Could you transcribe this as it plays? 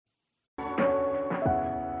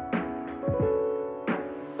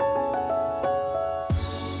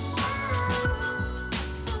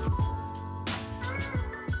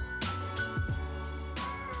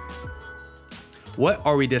What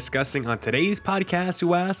are we discussing on today's podcast,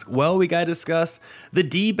 you ask? Well, we got to discuss the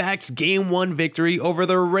D-backs Game 1 victory over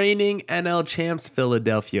the reigning NL champs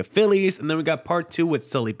Philadelphia Phillies. And then we got part 2 with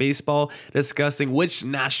Silly Baseball, discussing which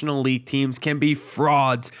National League teams can be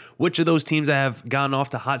frauds. Which of those teams that have gotten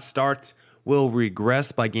off to hot starts will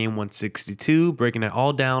regress by Game 162. Breaking it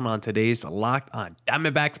all down on today's Locked on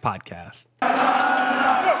Diamondbacks podcast.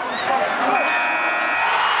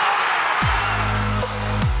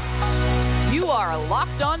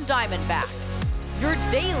 Locked on Diamondbacks, your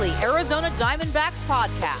daily Arizona Diamondbacks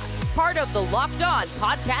podcast, part of the Locked On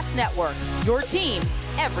Podcast Network, your team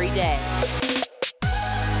every day.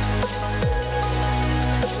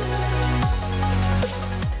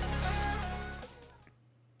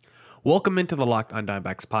 Welcome into the Locked on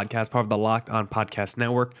Diamondbacks podcast, part of the Locked on Podcast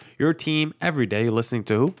Network, your team every day. Listening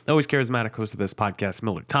to who? Always charismatic host of this podcast,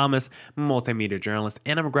 Miller Thomas. I'm a multimedia journalist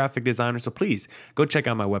and I'm a graphic designer, so please go check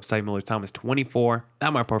out my website,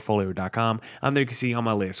 MillerThomas24.myportfolio.com. On there you can see all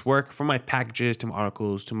my latest work, from my packages to my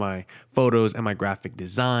articles to my photos and my graphic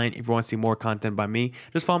design. If you want to see more content by me,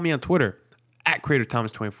 just follow me on Twitter at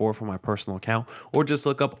CreatorThomas24 for my personal account, or just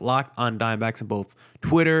look up Locked on Diamondbacks on both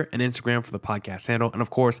Twitter and Instagram for the podcast handle. And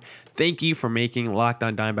of course, thank you for making Locked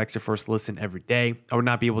on Diamondbacks your first listen every day. I would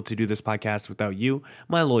not be able to do this podcast without you,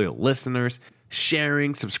 my loyal listeners,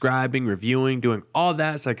 sharing, subscribing, reviewing, doing all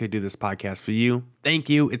that so I could do this podcast for you. Thank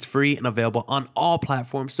you. It's free and available on all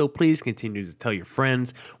platforms, so please continue to tell your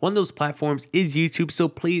friends. One of those platforms is YouTube, so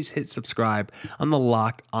please hit subscribe on the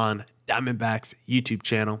Locked on Diamondbacks YouTube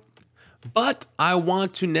channel. But I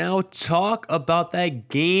want to now talk about that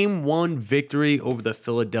Game 1 victory over the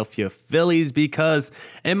Philadelphia Phillies, because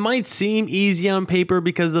it might seem easy on paper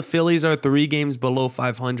because the Phillies are 3 games below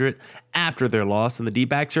 500 after their loss, and the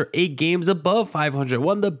D-backs are 8 games above 500,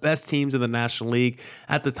 one of the best teams in the National League.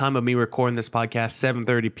 At the time of me recording this podcast,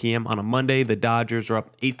 7:30 p.m. on a Monday, the Dodgers are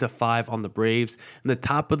up 8-5 on the Braves in the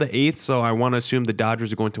top of the 8th, so I want to assume the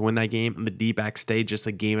Dodgers are going to win that game, and the D-backs stay just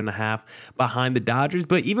a game and a half behind the Dodgers.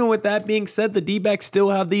 But even with that being said, the D-backs still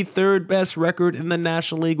have the 3rd best record in the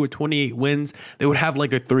National League with 28 wins. They would have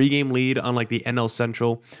like a 3-game lead on like the NL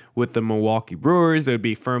Central with the Milwaukee Brewers. They would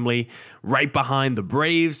be firmly right behind the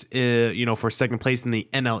Braves, for second place in the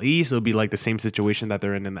NL East. It would be like the same situation that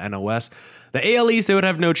they're in the NL West. The AL East, they would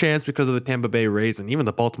have no chance because of the Tampa Bay Rays, and even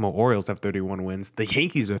the Baltimore Orioles have 31 wins. The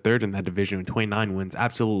Yankees are 3rd in that division with 29 wins.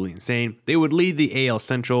 Absolutely insane. They would lead the AL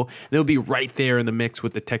Central. They would be right there in the mix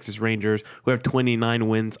with the Texas Rangers, who have 29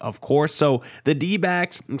 wins, of course. So the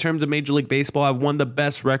D-backs, in terms of Major League Baseball, have one of the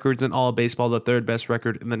best records in all of baseball, the 3rd best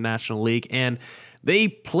record in the National League, and they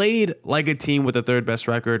played like a team with the 3rd best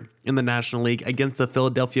record in the National League against the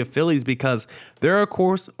Philadelphia Phillies, because there, of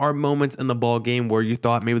course, are moments in the ball game where you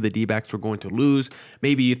thought maybe the D-backs were going to lose.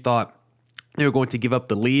 Maybe you thought they were going to give up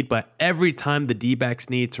the lead, but every time the D-backs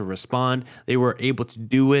needed to respond, they were able to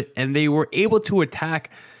do it, and they were able to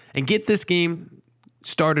attack and get this game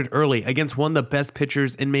started early against one of the best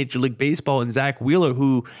pitchers in Major League Baseball, and Zach Wheeler,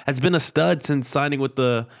 who has been a stud since signing with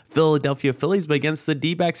the Philadelphia Phillies. But against the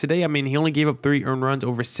D-backs today, I mean, he only gave up 3 earned runs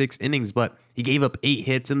over 6 innings, but he gave up 8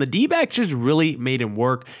 hits, and the D-backs just really made him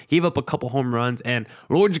work. Gave up a couple home runs, and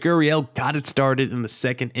Lourdes Gurriel got it started in the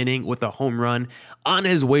 2nd inning with a home run on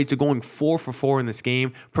his way to going 4 for 4 in this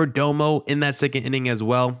game. Perdomo in that 2nd inning as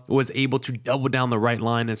well was able to double down the right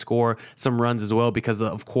line and score some runs as well, because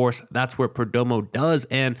of course that's what Perdomo does.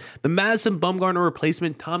 And the Madison Bumgarner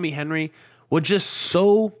replacement, Tommy Henry, was just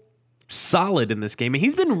so solid in this game, and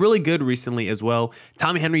he's been really good recently as well.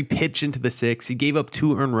 Tommy Henry pitched into the 6th. He gave up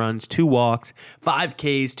 2 earned runs, 2 walks, 5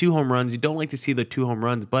 Ks, 2 home runs. You don't like to see the 2 home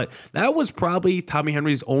runs, but that was probably Tommy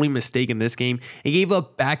Henry's only mistake in this game. He gave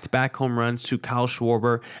up back-to-back home runs to Kyle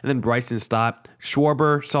Schwarber and then Bryson Stott.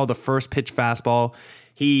 Schwarber saw the first pitch fastball.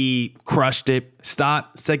 He crushed it.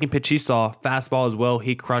 Stott, second pitch he saw, fastball as well.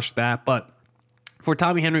 He crushed that, but for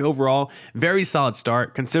Tommy Henry overall, very solid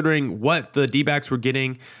start considering what the D-backs were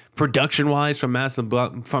getting production-wise from Madison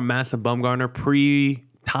Bumgarner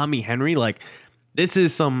pre-Tommy Henry. Like, this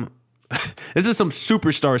is some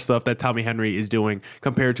superstar stuff that Tommy Henry is doing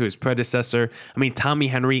compared to his predecessor. I mean, Tommy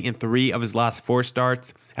Henry in 3 of his last 4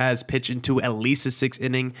 starts has pitched into at least a 6th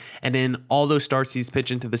inning, and in all those starts he's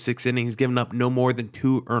pitched into the 6th inning, he's given up no more than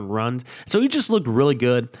 2 earned runs. So he just looked really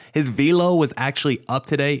good. His velo was actually up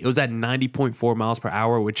today. It was at 90.4 miles per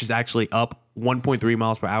hour, which is actually up 1.3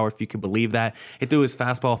 miles per hour, if you could believe that. He threw his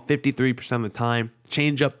fastball 53% of the time,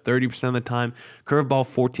 changeup 30% of the time, curveball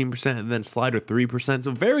 14%, and then slider 3%.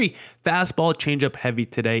 So very fastball, changeup heavy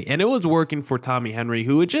today. And it was working for Tommy Henry,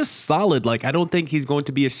 who is just solid. Like, I don't think he's going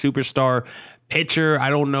to be a superstar pitcher. I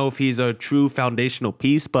don't know if he's a true foundational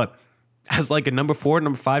piece, but as like a number 4,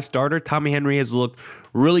 number 5 starter. Tommy Henry has looked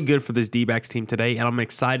really good for this D-backs team today, and I'm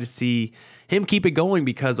excited to see him keep it going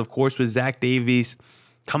because, of course, with Zach Davies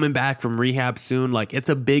coming back from rehab soon, like it's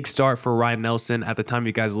a big start for Ryan Nelson at the time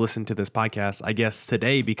you guys listen to this podcast, I guess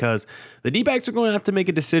today, because the D-backs are going to have to make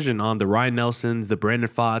a decision on the Ryan Nelsons, the Brandon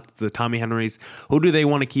Pfaadt, the Tommy Henrys. Who do they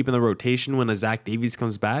want to keep in the rotation when a Zach Davies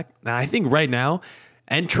comes back? And I think right now,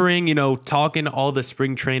 entering, talking all the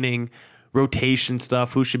spring training rotation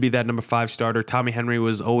stuff, who should be that number 5 starter? Tommy Henry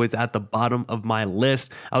was always at the bottom of my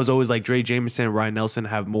list. I was always like Dre Jameson and Ryan Nelson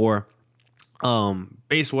have more,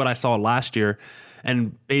 based on what I saw last year.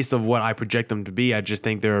 And based on what I project them to be, I just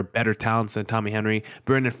think they're better talents than Tommy Henry.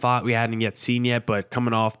 Brandon Pfaadt, we hadn't yet seen yet, but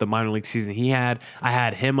coming off the minor league season I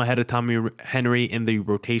had him ahead of Tommy Henry in the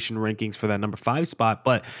rotation rankings for that number 5 spot.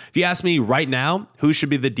 But if you ask me right now, who should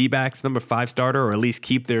be the D-backs number 5 starter or at least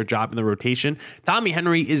keep their job in the rotation, Tommy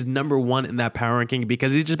Henry is number 1 in that power ranking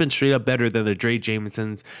because he's just been straight up better than the Dre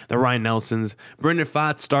Jamesons, the Ryan Nelsons. Brandon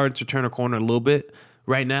Pfaadt started to turn a corner a little bit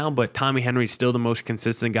right now, but Tommy Henry is still the most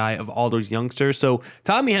consistent guy of all those youngsters. So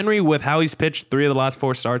Tommy Henry, with how he's pitched 3 of the last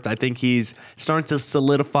 4 starts, I think he's starting to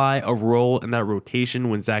solidify a role in that rotation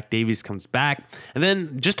when Zach Davies comes back. And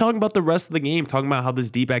then just talking about the rest of the game, talking about how this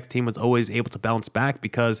D-backs team was always able to bounce back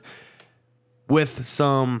because with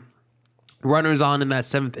some runners on in that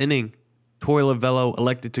 7th inning, Torey Lovullo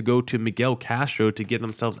elected to go to Miguel Castro to get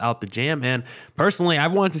themselves out the jam. And personally,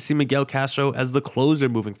 I've wanted to see Miguel Castro as the closer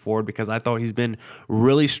moving forward because I thought he's been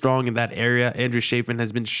really strong in that area. Andrew Chafin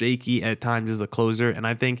has been shaky at times as a closer. And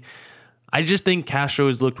I just think Castro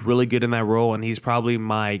has looked really good in that role, and he's probably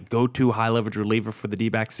my go-to high-leverage reliever for the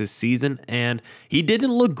D-backs this season. And he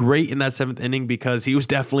didn't look great in that 7th inning because he was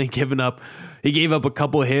definitely giving up. He gave up a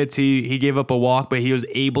couple hits. He gave up a walk, but he was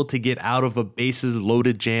able to get out of a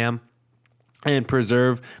bases-loaded jam and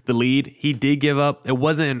preserve the lead. He did give up. It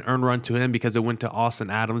wasn't an earned run to him because it went to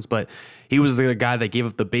Austin Adams, but he was the guy that gave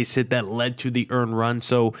up the base hit that led to the earned run.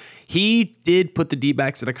 So he did put the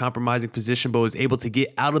D-backs in a compromising position, but was able to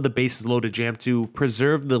get out of the bases loaded jam to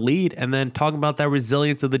preserve the lead. And then talking about that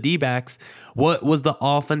resilience of the D-backs, what was the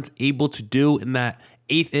offense able to do in that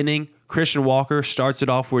 8th inning? Christian Walker starts it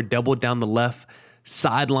off for a double down the left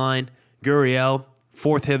sideline. Gurriel,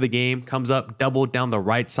 4th hit of the game, comes up, double down the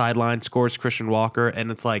right sideline, scores Christian Walker, and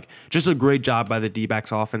it's like just a great job by the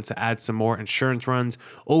D-backs offense to add some more insurance runs.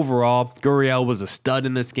 Overall, Gurriel was a stud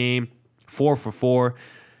in this game, 4 for 4.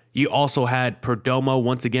 You also had Perdomo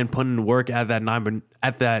once again putting in work in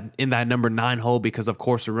that number 9 hole because of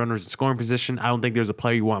course the runner's in scoring position. I don't think there's a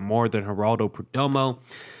player you want more than Geraldo Perdomo.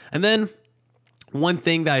 And then one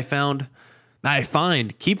thing that I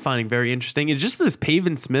keep finding very interesting is just this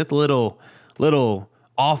Pavin Smith little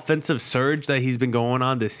offensive surge that he's been going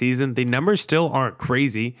on this season. The numbers still aren't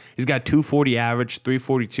crazy. He's got 240 average,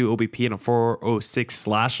 342 OBP, and a 406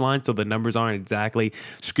 slash line, so the numbers aren't exactly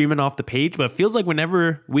screaming off the page, but it feels like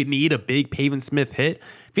whenever we need a big Pavin Smith hit,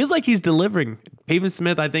 feels like he's delivering. Pavin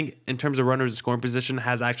Smith, I think, in terms of runners in scoring position,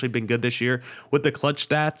 has actually been good this year with the clutch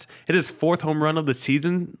stats. Hit his 4th home run of the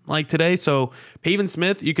season like today, so Pavin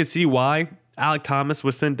Smith, you can see why Alek Thomas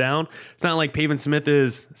was sent down. It's not like Pavin Smith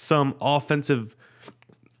is some offensive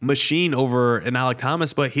machine over an Alek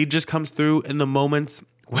Thomas, but he just comes through in the moments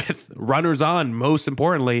with runners on, most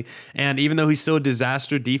importantly. And even though he's still a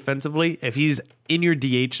disaster defensively, if he's in your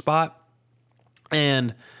DH spot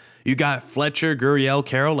and you got Fletcher, Gurriel,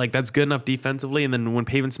 Carroll, like that's good enough defensively. And then when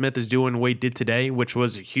Pavin Smith is doing what he did today, which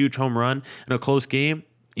was a huge home run in a close game,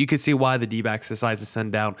 you can see why the D-backs decided to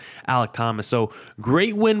send down Alek Thomas. So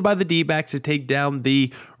great win by the D-backs to take down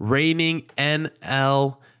the reigning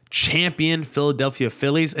NL champion Philadelphia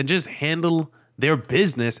Phillies and just handle their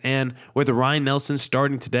business. And with Ryan Nelson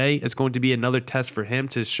starting today, it's going to be another test for him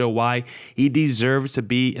to show why he deserves to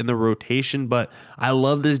be in the rotation. But I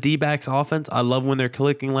love this D-backs offense. I love when they're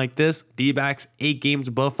clicking like this. D-backs 8 games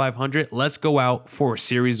above 500. Let's go out for a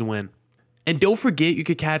series win. And don't forget, you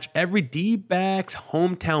could catch every D-backs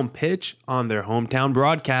hometown pitch on their hometown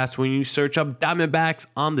broadcast when you search up Diamondbacks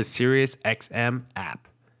on the SiriusXM app.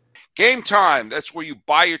 Game Time, that's where you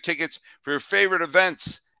buy your tickets for your favorite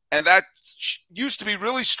events. And that used to be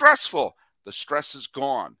really stressful. The stress is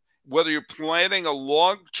gone. Whether you're planning a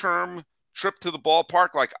long-term trip to the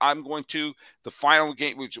ballpark, like I'm going to, the final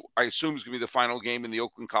game, which I assume is going to be the final game in the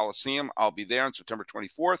Oakland Coliseum. I'll be there on September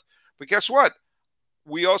 24th. But guess what?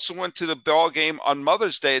 We also went to the ball game on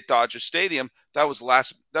Mother's Day at Dodger Stadium. That was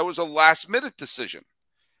a last-minute decision.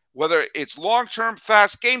 Whether it's long-term,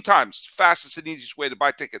 fast, Game Time's fastest and easiest way to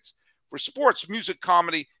buy tickets for sports, music,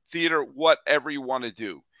 comedy, theater, whatever you want to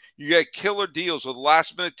do. You get killer deals with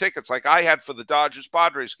last-minute tickets like I had for the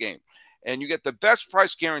Dodgers-Padres game, and you get the best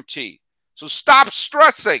price guarantee. So stop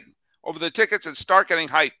stressing over the tickets and start getting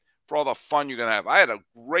hyped for all the fun you're going to have. I had a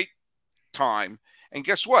great time. And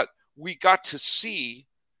guess what? We got to see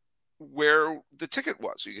where the ticket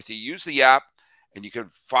was. You get to use the app and you can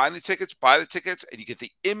find the tickets, buy the tickets, and you get the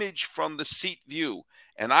image from the seat view.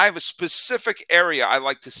 And I have a specific area I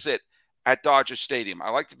like to sit at Dodger Stadium. I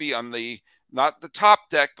like to be on not the top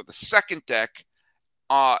deck, but the second deck,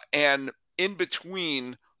 and in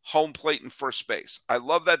between home plate and first base. I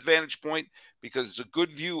love that vantage point because it's a good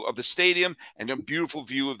view of the stadium and a beautiful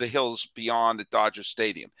view of the hills beyond at Dodger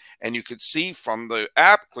Stadium. And you can see from the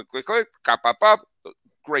app, click, click, click, up,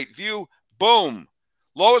 great view, boom,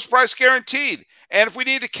 lowest price guaranteed. And if we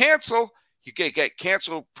need to cancel, you get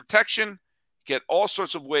cancel protection, get all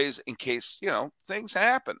sorts of ways in case, things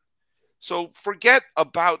happen. So forget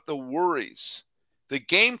about the worries. The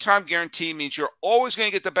game time guarantee means you're always going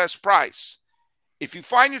to get the best price. If you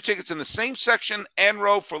find your tickets in the same section and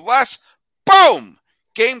row for less, boom,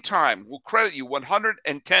 Game Time will credit you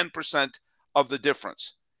 110% of the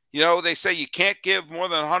difference. They say you can't give more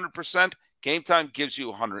than 100%. Game Time gives you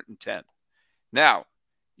 110. Now,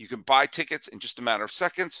 you can buy tickets in just a matter of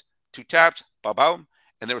seconds, 2 taps, boom,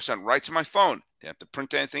 and they were sent right to my phone. Didn't have to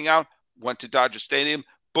print anything out. Went to Dodger Stadium,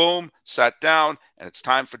 boom, sat down, and it's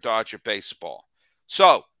time for Dodger baseball.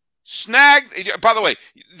 So, by the way,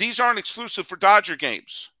 these aren't exclusive for Dodger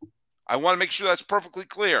games. I want to make sure that's perfectly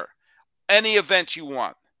clear. Any event you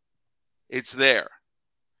want, it's there.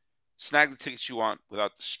 Snag the tickets you want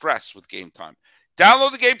without the stress with Game Time.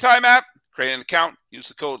 Download the Game Time app, create an account, use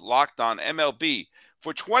the code LOCKEDONMLB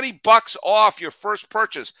for $20 off your first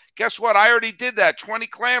purchase. Guess what? I already did that. 20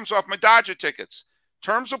 clams off my Dodger tickets.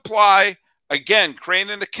 Terms apply. Again, create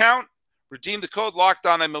an account, redeem the code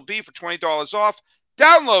LOCKEDONMLB for $20 off.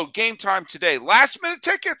 Download Game Time today. Last minute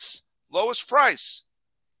tickets, lowest price,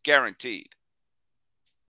 guaranteed.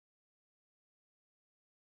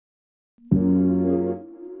 All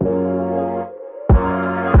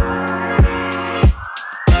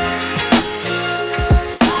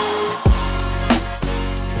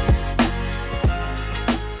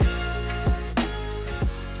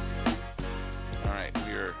right,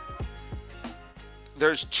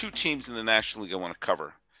 there's 2 teams in the National League I want to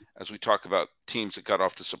cover as we talk about teams that got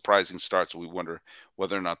off to surprising starts, and we wonder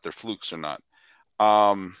whether or not they're flukes or not.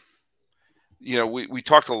 We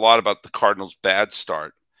talked a lot about the Cardinals' bad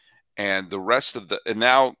start, and the rest of and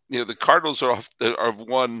now the Cardinals have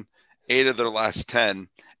won 8 of their last 10,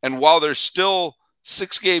 and while they're still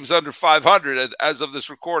 6 games under 500 as of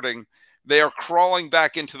this recording, they are crawling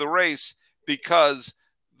back into the race because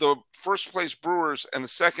the first place Brewers and the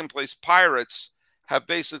second place Pirates have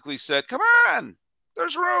basically said, "Come on.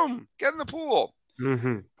 There's room. Get in the pool."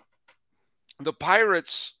 Mm-hmm. The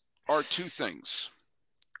Pirates are 2 things.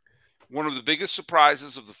 One of the biggest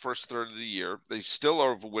surprises of the first third of the year. They still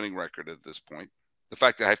have a winning record at this point. The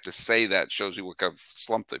fact that I have to say that shows you what kind of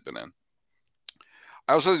slump they've been in.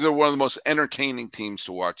 I also think they're one of the most entertaining teams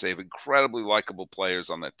to watch. They have incredibly likable players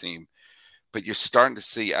on that team. But you're starting to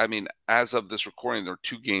see, as of this recording, they're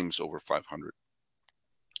 2 games over 500.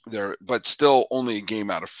 But still only a game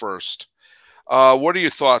out of first. What are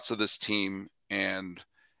your thoughts of this team, and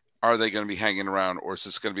are they going to be hanging around, or is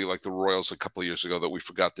this going to be like the Royals a couple of years ago that we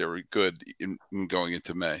forgot they were good in going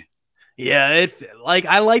into May? Yeah,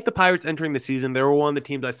 I like the Pirates entering the season. They were one of the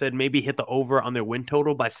teams I said maybe hit the over on their win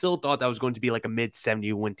total, but I still thought that was going to be like a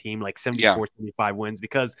mid-70 win team, like 74, 75 wins,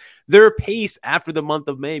 because their pace after the month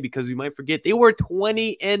of May, because you might forget, they were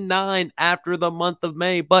 20-9 after the month of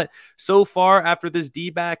May. But so far after this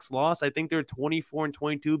D-backs loss, I think they're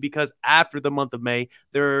 24-22 because after the month of May,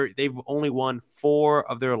 they've only won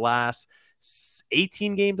 4 of their last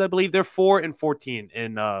 18 games, I believe. They're 4-14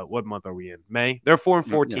 in what month are we in? May. They're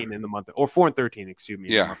 4-14 in the month, or 4-13, excuse me.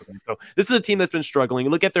 Yeah. So this is a team that's been struggling.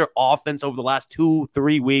 Look at their offense over the last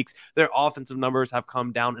 2-3 weeks. Their offensive numbers have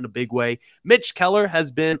come down in a big way. Mitch Keller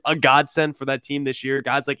has been a godsend for that team this year.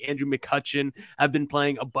 Guys like Andrew McCutchen have been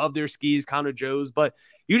playing above their skis, Connor Jones, but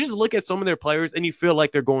you just look at some of their players and you feel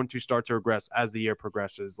like they're going to start to regress as the year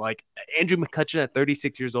progresses. Like Andrew McCutchen at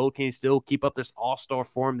 36 years old, can he still keep up this all-star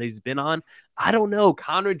form that he's been on? I don't know.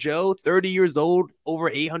 Connor Joe, 30 years old, over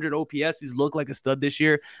 800 OPS. He's looked like a stud this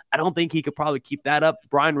year. I don't think he could probably keep that up.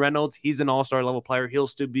 Brian Reynolds, he's an all-star level player. He'll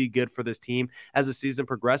still be good for this team as the season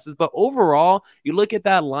progresses. But overall, you look at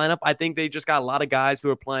that lineup, I think they just got a lot of guys who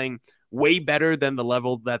are playing way better than the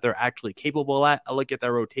level that they're actually capable at. I look at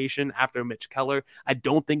their rotation after Mitch Keller. I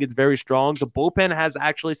don't think it's very strong. The bullpen has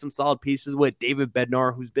actually some solid pieces with David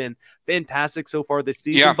Bednar, who's been fantastic so far this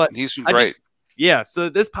season. Yeah, but he's been great. Yeah, so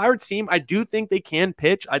this Pirates team, I do think they can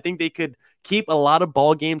pitch. I think they could keep a lot of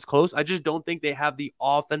ball games close. I just don't think they have the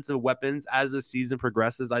offensive weapons as the season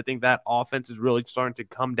progresses. I think that offense is really starting to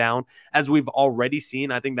come down as we've already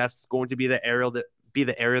seen. I think that's going to be the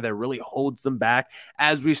area that really holds them back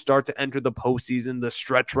as we start to enter the postseason, the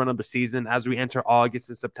stretch run of the season, as we enter August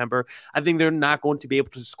and September. I think they're not going to be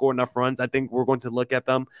able to score enough runs. I think we're going to look at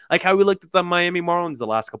them like how we looked at the Miami Marlins the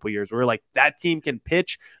last couple of years. We're like, that team can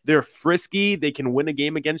pitch, they're frisky, they can win a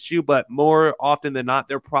game against you, but more often than not,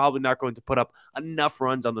 they're probably not going to put up enough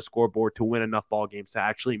runs on the scoreboard to win enough ball games to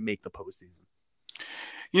actually make the postseason.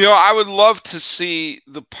 I would love to see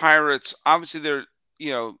the Pirates. Obviously,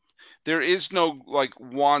 there is no like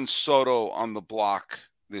Juan Soto on the block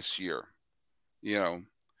this year, and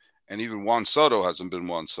even Juan Soto hasn't been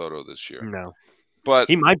Juan Soto this year. No, but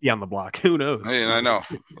he might be on the block. Who knows? I know,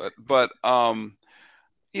 but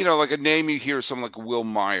like a name you hear, someone like Will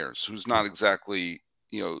Myers, who's not exactly,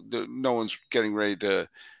 no one's getting ready to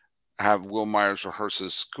have Will Myers rehearse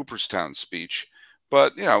his Cooperstown speech,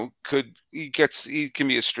 but he can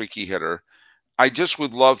be a streaky hitter. I just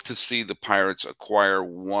would love to see the Pirates acquire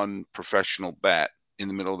one professional bat in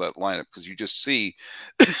the middle of that lineup, because you just see,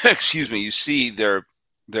 you see their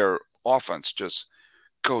offense just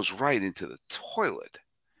goes right into the toilet,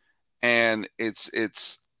 and it's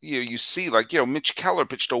you see, like, Mitch Keller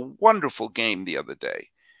pitched a wonderful game the other day,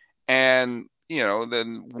 and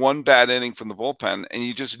then one bad inning from the bullpen, and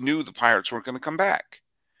you just knew the Pirates weren't going to come back.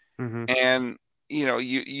 Mm-hmm. And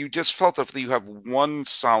you just felt if you have one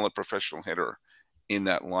solid professional hitter in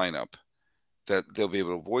that lineup, that they'll be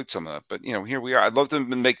able to avoid some of that. But here we are. I'd love them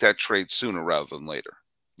to make that trade sooner rather than later.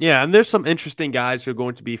 Yeah, and there's some interesting guys who are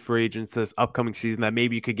going to be free agents this upcoming season that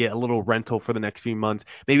maybe you could get a little rental for the next few months.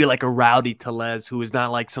 Maybe like a Rowdy Tellez, who is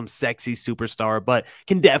not like some sexy superstar, but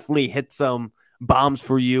can definitely hit some bombs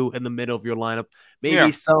for you in the middle of your lineup.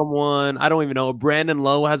 Maybe someone, I don't even know, Brandon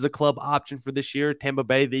Lowe has a club option for this year. Tampa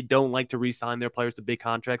Bay, they don't like to re-sign their players to big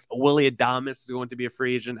contracts. Willie Adames is going to be a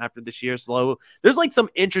free agent after this year. So there's like some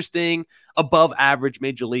interesting above average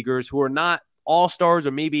major leaguers who are not all-stars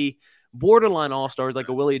or maybe borderline all-stars like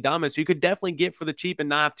a Willie Adames, who you could definitely get for the cheap and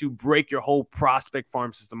not have to break your whole prospect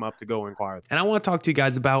farm system up to go inquire. And I want to talk to you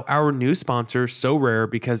guys about our new sponsor, So Rare,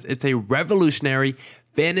 because it's a revolutionary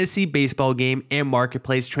fantasy baseball game and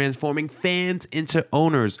marketplace transforming fans into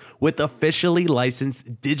owners with officially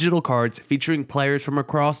licensed digital cards featuring players from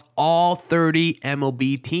across all 30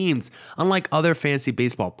 MLB teams. Unlike other fantasy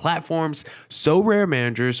baseball platforms, So Rare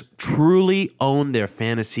managers truly own their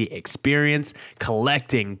fantasy experience,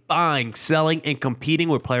 collecting, buying, selling, and competing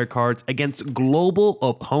with player cards against global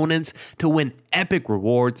opponents to win epic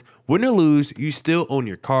rewards. Win or lose, you still own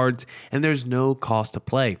your cards, and there's no cost to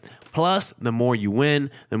play. Plus, the more you win,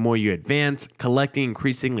 the more you advance, collecting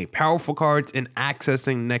increasingly powerful cards and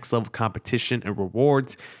accessing next level competition and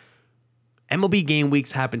rewards. MLB game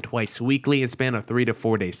weeks happen twice weekly and span a 3 to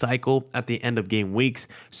 4 day cycle. At the end of game weeks,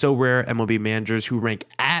 So Rare MLB managers who rank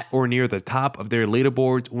at or near the top of their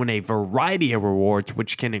leaderboards win a variety of rewards,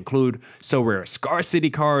 which can include So Rare Scarcity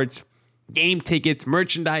cards, game tickets,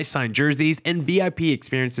 merchandise, signed jerseys, and VIP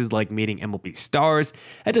experiences like meeting MLB stars.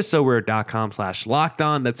 Head to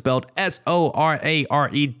SoRare.com/lockedon. That's spelled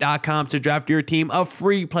SORARE.com to draft your team of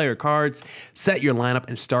free player cards. Set your lineup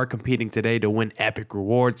and start competing today to win epic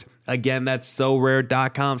rewards. Again, that's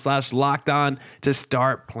SoRare.com/lockedon to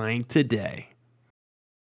start playing today.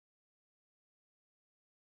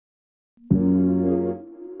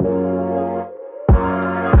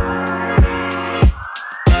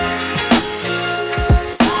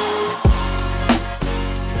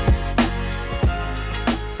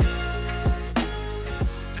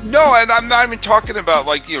 No, and I'm not even talking about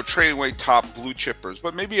trading away top blue chippers,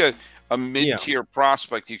 but maybe a mid-tier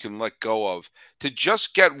prospect you can let go of to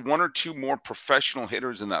just get one or two more professional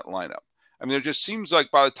hitters in that lineup. I mean, it just seems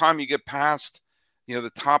like by the time you get past,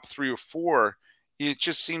 the top 3 or 4, it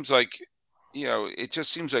just seems like,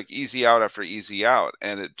 easy out after easy out,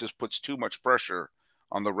 and it just puts too much pressure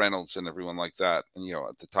on the Reynolds and everyone like that, and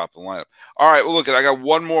at the top of the lineup. All right, well, look, I got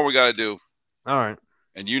one more we got to do. All right.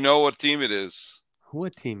 And you know what team it is.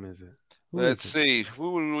 What team is it? Let's see.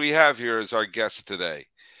 Who do we have here as our guest today?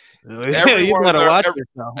 Everyone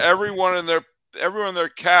in their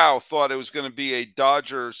cow thought it was going to be a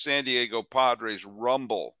Dodger San Diego Padres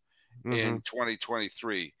rumble in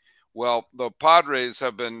 2023. Well, the Padres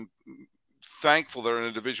have been thankful they're in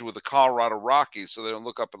a division with the Colorado Rockies, so they don't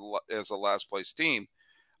look up as a last place team.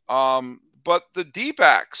 But the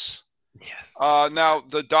D-backs, yes. Now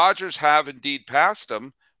the Dodgers have indeed passed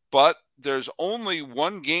them, but there's only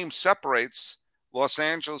one game separates Los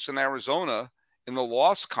Angeles and Arizona in the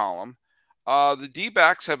loss column. The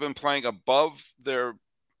D-backs have been playing above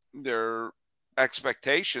their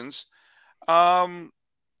expectations. Um,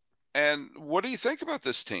 and what do you think about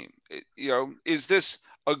this team? Is this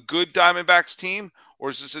a good Diamondbacks team, or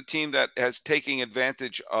is this a team that has taken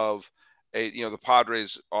advantage of the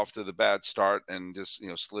Padres off to the bad start and just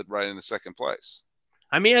slid right into second place?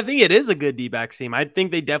 I mean, I think it is a good D-backs team. I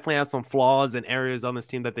think they definitely have some flaws and areas on this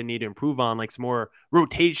team that they need to improve on, like some more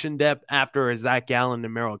rotation depth after a Zach Gallen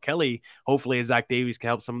and Merrill Kelly. Hopefully, a Zach Davies can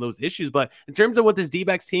help some of those issues. But in terms of what this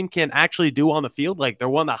D-backs team can actually do on the field, like they're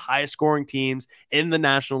one of the highest scoring teams in the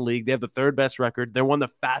National League. They have the third best record. They're one of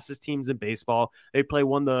the fastest teams in baseball. They have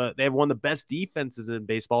one of the best defenses in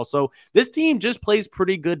baseball. So this team just plays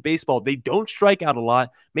pretty good baseball. They don't strike out a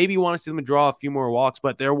lot. Maybe you want to see them draw a few more walks,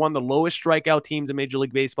 but they're one of the lowest strikeout teams in Major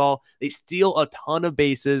League Baseball. They steal a ton of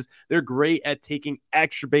bases. They're great at taking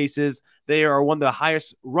extra bases. They are one of the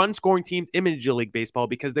highest run scoring teams in Major League Baseball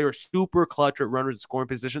because they are super clutch at runners in scoring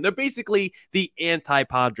position. They're basically the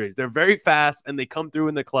anti-Padres. They're very fast and they come through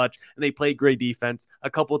in the clutch and they play great defense. A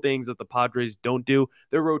couple of things that the Padres don't do.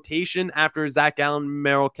 Their rotation after Zach Allen,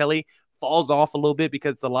 Merrill Kelly falls off a little bit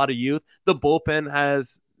because it's a lot of youth. The bullpen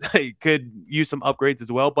has could use some upgrades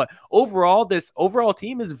as well. But overall, this overall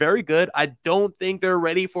team is very good. I don't think they're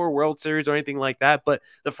ready for a World Series or anything like that. But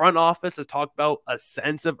the front office has talked about a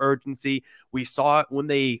sense of urgency. We saw it when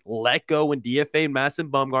they let go and DFA Madison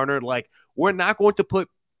Bumgarner. Like, we're not going to put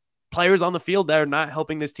players on the field that are not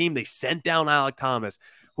helping this team. They sent down Alek Thomas,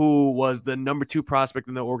 who was the number 2 prospect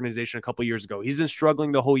in the organization a couple years ago. He's been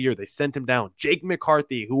struggling the whole year. They sent him down. Jake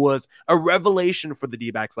McCarthy, who was a revelation for the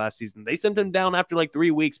D-backs last season. They sent him down after like 3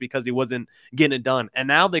 weeks because he wasn't getting it done. And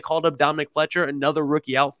now they called up Dominic Fletcher, another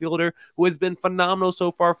rookie outfielder who has been phenomenal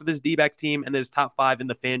so far for this D-backs team and is top 5 in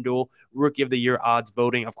the FanDuel Rookie of the Year odds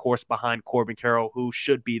voting, of course, behind Corbin Carroll, who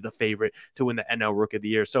should be the favorite to win the NL Rookie of the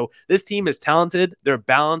Year. So this team is talented. They're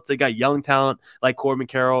balanced. They got young talent like Corbin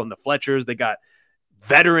Carroll and the Fletchers. They got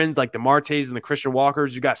veterans like the Martes and the Christian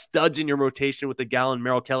Walkers. You got studs in your rotation with the Gallen,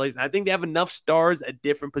 Merrill Kellys. And I think they have enough stars at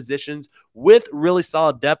different positions with really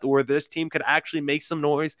solid depth where this team could actually make some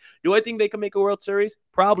noise. Do I think they can make a World Series?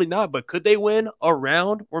 Probably not, but could they win a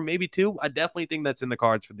round or maybe 2? I definitely think that's in the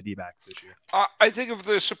cards for the D-backs this year. I think of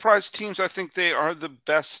the surprise teams, I think they are the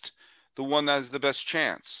best, the one that has the best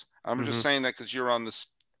chance. I'm just saying that because you're on this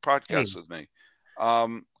podcast with me.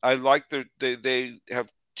 I like they have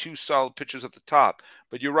 2 solid pitchers at the top,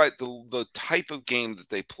 but you're right. The type of game that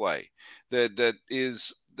they play, that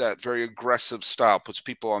is that very aggressive style, puts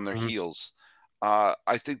people on their heels.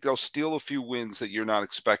 I think they'll steal a few wins that you're not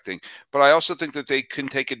expecting, but I also think that they can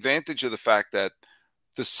take advantage of the fact that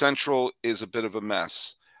the Central is a bit of a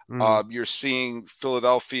mess. You're seeing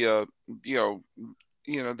Philadelphia,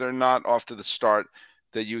 they're not off to the start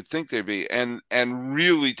that you would think they'd be, and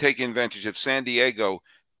really taking advantage of San Diego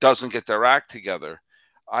doesn't get their act together.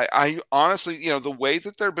 I honestly, the way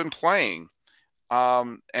that they've been playing,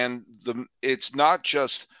 it's not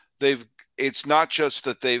just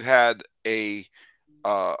that they've had a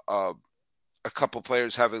couple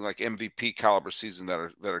players having like MVP caliber season that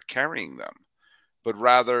are carrying them, but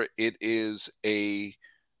rather it is a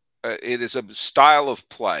style of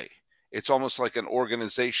play. It's almost like an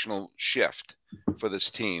organizational shift for this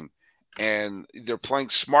team, and they're playing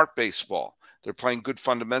smart baseball. They're playing good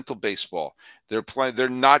fundamental baseball. They're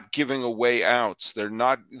not giving away outs.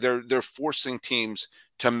 They're forcing teams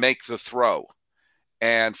to make the throw.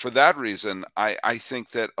 And for that reason, I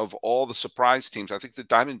think that of all the surprise teams, I think the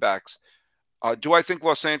Diamondbacks, do I think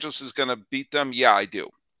Los Angeles is going to beat them? Yeah, I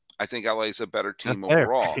do. I think LA is a better team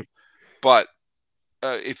overall. But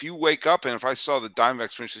if you wake up and if I saw the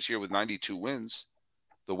Diamondbacks finish this year with 92 wins,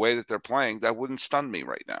 the way that they're playing, that wouldn't stun me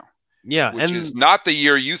right now. Yeah, which is not the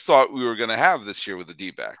year you thought we were going to have this year with the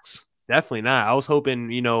D-backs. Definitely not. I was hoping,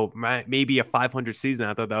 maybe a 500 season.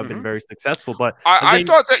 I thought that would have been very successful. But I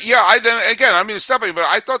thought that, stepping, but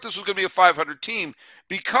I thought this was going to be a 500 team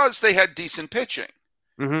because they had decent pitching.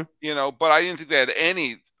 But I didn't think they had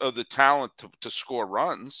any of the talent to score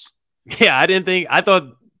runs. Yeah, I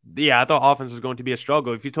thought offense was going to be a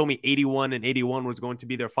struggle. If you told me 81-81 was going to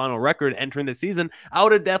be their final record entering the season, I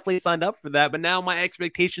would have definitely signed up for that. But now my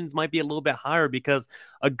expectations might be a little bit higher because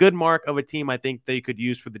a good mark of a team I think they could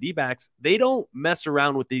use for the D-backs, they don't mess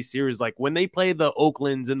around with these series. Like when they play the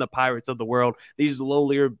Oaklands and the Pirates of the world, these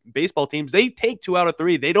lowlier baseball teams, they take 2 out of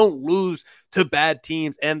 3. They don't lose to bad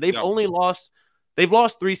teams, and they've only lost. They've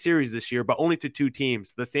lost 3 series this year, but only to 2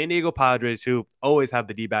 teams. The San Diego Padres, who always have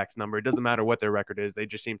the D-backs number. It doesn't matter what their record is. They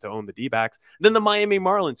just seem to own the D-backs. Then the Miami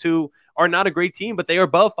Marlins, who are not a great team, but they are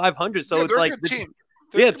above 500. So it's like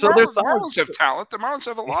Yeah, The so they're solid. Marlins have talent. The Marlins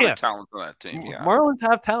have a lot of Yeah. talent on that team. Yeah. Marlins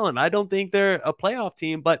have talent. I don't think they're a playoff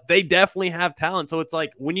team, but they definitely have talent. So it's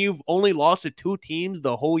like when you've only lost to two teams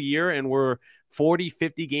the whole year and we're 40,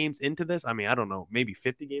 50 games into this. I mean, I don't know, maybe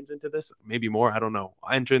 50 games into this, maybe more. I don't know.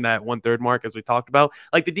 Entering that 1/3 mark, as we talked about.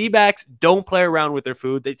 Like the D-backs don't play around with their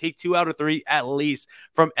food. They take 2 out of 3 at least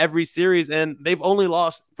from every series, and they've only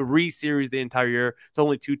lost 3 series the entire year to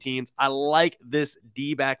only 2 teams. I like this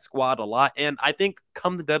D-back squad a lot, and I think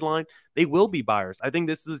come the deadline, they will be buyers. I think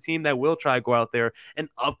this is a team that will try to go out there and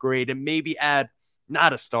upgrade and maybe add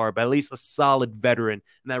not a star, but at least a solid veteran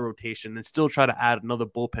in that rotation and still try to add another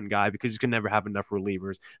bullpen guy because you can never have enough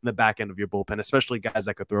relievers in the back end of your bullpen, especially guys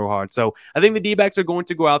that could throw hard. So I think the D-backs are going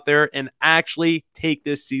to go out there and actually take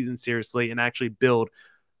this season seriously and actually build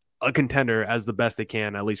a contender as the best they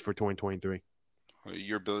can, at least for 2023.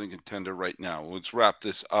 You're building contender right now. Let's wrap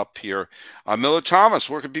this up here. Miller Thomas,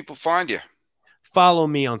 where can people find you? Follow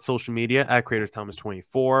me on social media at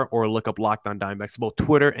CreatorThomas24 or look up Locked On Diamondbacks, both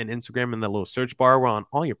Twitter and Instagram in the little search bar. We're on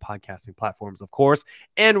all your podcasting platforms, of course,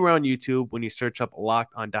 and we're on YouTube. When you search up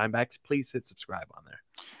Locked On Diamondbacks, please hit subscribe on there.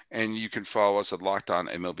 And you can follow us at Locked On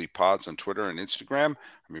MLB Pods on Twitter and Instagram.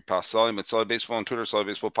 I'm your pal Sully. I'm at Sully Baseball on Twitter, Sully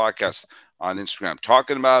Baseball Podcast on Instagram.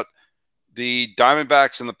 Talking about the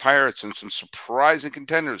Diamondbacks and the Pirates and some surprising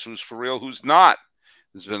contenders. Who's for real, who's not.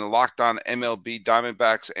 There's been a Locked On MLB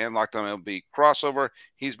Diamondbacks and Locked On MLB crossover.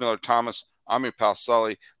 He's Miller Thomas. I'm your pal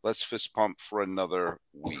Sully. Let's fist pump for another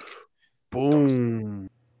week. Boom.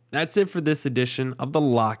 That's it for this edition of the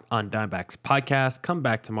Locked On Diamondbacks podcast. Come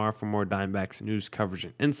back tomorrow for more Diamondbacks news coverage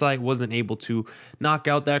and insight. Wasn't able to knock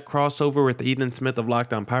out that crossover with Ethan Smith of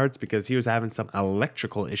Locked On Pirates because he was having some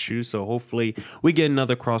electrical issues. So hopefully we get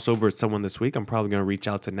another crossover with someone this week. I'm probably going to reach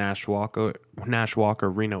out to Nash Walker,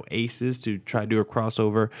 Reno Aces to try to do a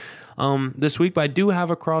crossover this week. But I do have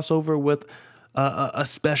a crossover with a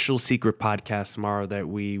special secret podcast tomorrow that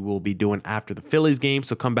we will be doing after the Phillies game.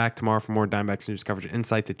 So come back tomorrow for more Diamondbacks news coverage and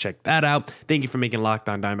insight to check that out. Thank you for making Locked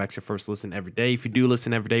On Diamondbacks your first listen every day. If you do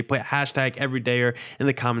listen every day, put hashtag everydayer in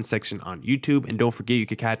the comment section on YouTube. And don't forget, you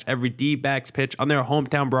can catch every D-backs pitch on their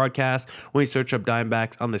hometown broadcast when you search up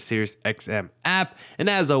Diamondbacks on the SiriusXM app. And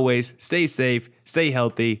as always, stay safe, stay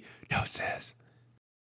healthy. Doses.